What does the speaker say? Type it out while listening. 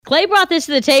Clay brought this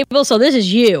to the table, so this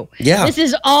is you. Yeah. This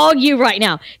is all you right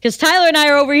now. Because Tyler and I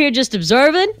are over here just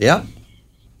observing. Yep.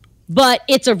 But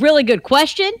it's a really good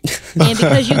question. And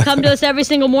because you come to us every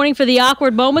single morning for the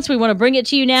awkward moments, we want to bring it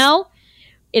to you now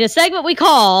in a segment we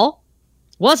call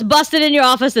What's Busted in Your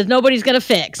Office That Nobody's Going to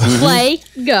Fix? Clay,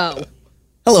 go.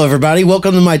 Hello, everybody.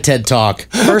 Welcome to my TED Talk.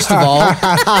 First of all,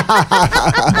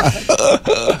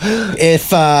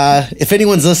 if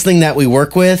anyone's listening that we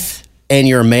work with and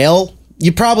you're a male,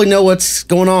 you probably know what's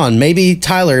going on. Maybe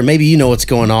Tyler, maybe you know what's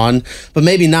going on, but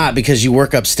maybe not because you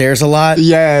work upstairs a lot.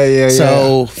 Yeah.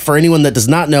 So for anyone that does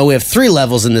not know, we have 3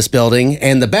 levels in this building,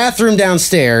 and the bathroom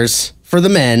downstairs for the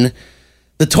men,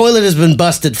 the toilet has been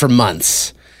busted for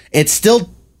months. It still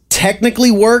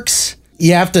technically works.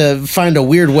 You have to find a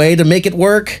weird way to make it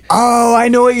work. Oh, I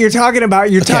know what you're talking about.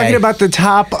 You're talking about the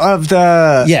top of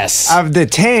the of the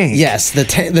tank. Yes, the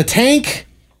tank.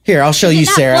 Here, I'll show you,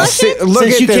 Sarah.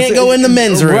 Since you can't go in the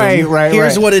men's room,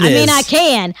 here's what it is. I mean, I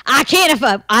can if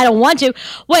I don't want to.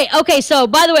 Wait, okay, so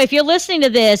by the way, if you're listening to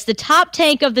this, the top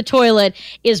tank of the toilet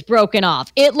is broken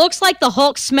off. It looks like the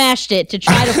Hulk smashed it to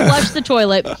try to flush the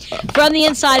toilet from the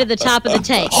inside of the top of the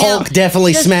tank. Hulk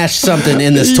definitely smashed something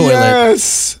in this toilet.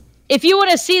 Yes. If you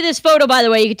want to see this photo, by the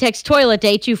way, you can text toilet to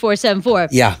 82474.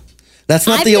 Yeah. That's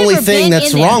not the only thing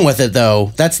that's wrong with it,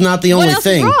 though. That's not the only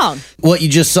thing. What else is wrong? What you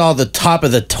just saw, the top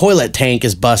of the toilet tank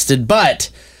is busted, but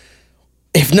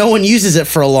if no one uses it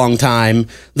for a long time,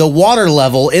 the water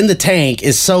level in the tank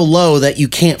is so low that you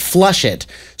can't flush it.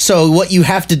 So what you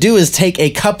have to do is take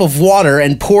a cup of water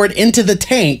and pour it into the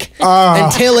tank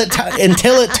until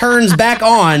it turns back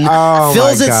on,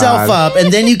 fills itself up,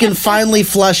 and then you can finally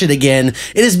flush it again.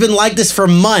 It has been like this for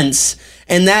months,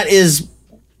 and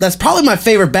that's probably my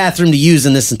favorite bathroom to use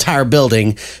in this entire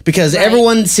building because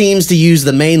everyone seems to use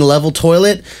the main level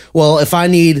toilet. Well, if I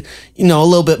need, a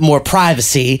little bit more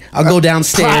privacy, I'll go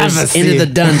downstairs into the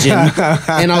dungeon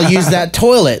and I'll use that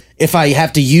toilet. If I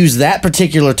have to use that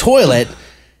particular toilet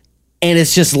and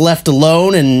it's just left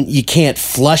alone and you can't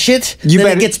flush it,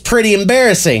 then it gets pretty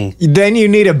embarrassing. Then you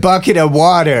need a bucket of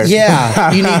water.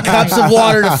 Yeah, you need cups of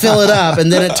water to fill it up,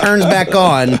 and then it turns back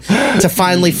on to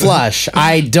finally flush.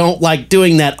 I don't like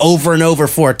doing that over and over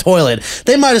for a toilet.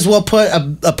 They might as well put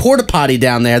a porta potty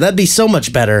down there. That'd be so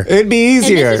much better. It'd be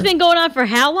easier. And this has been going on for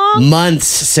how long? Months,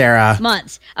 Sarah.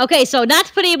 Months. Okay, so not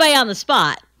to put anybody on the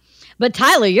spot, but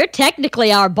Tyler, you're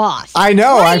technically our boss. I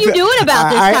know. What are you doing about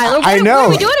this, Tyler? What are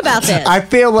we doing about this? I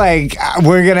feel like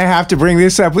we're going to have to bring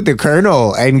this up with the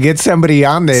Colonel and get somebody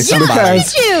on this. Yeah, look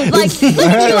at you.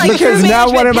 Because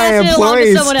now one of my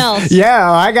employees. Someone else.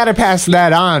 Yeah, I got to pass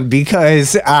that on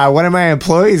because one of my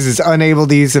employees is unable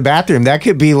to use the bathroom. That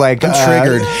could be like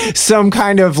triggered. Some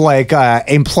kind of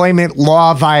employment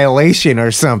law violation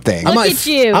or something. Look at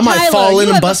you. I might Tyler, fall in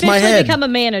and bust my head. Become a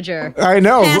manager. I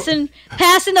know.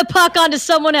 Passing the puck on to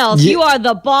someone else. Yeah. You are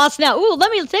the boss now. Ooh,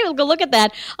 let me take a look at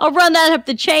that. I'll run that up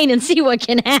the chain and see what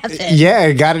can happen.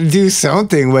 Yeah, got to do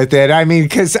something with it. I mean,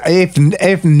 because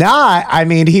if not, I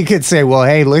mean, he could say, well,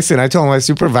 hey, listen, I told my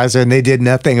supervisor and they did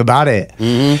nothing about it.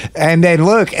 Mm-hmm. And then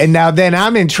look, and now then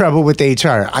I'm in trouble with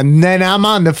HR. And then I'm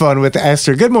on the phone with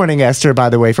Esther. Good morning, Esther, by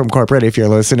the way, from corporate, if you're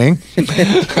listening.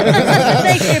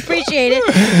 Thank you. Appreciate it.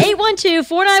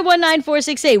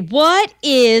 812-491-9468. What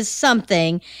is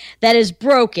something that is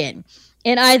broken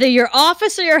in either your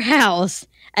office or your house,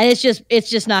 and it's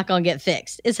just not going to get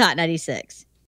fixed? It's Hot 96.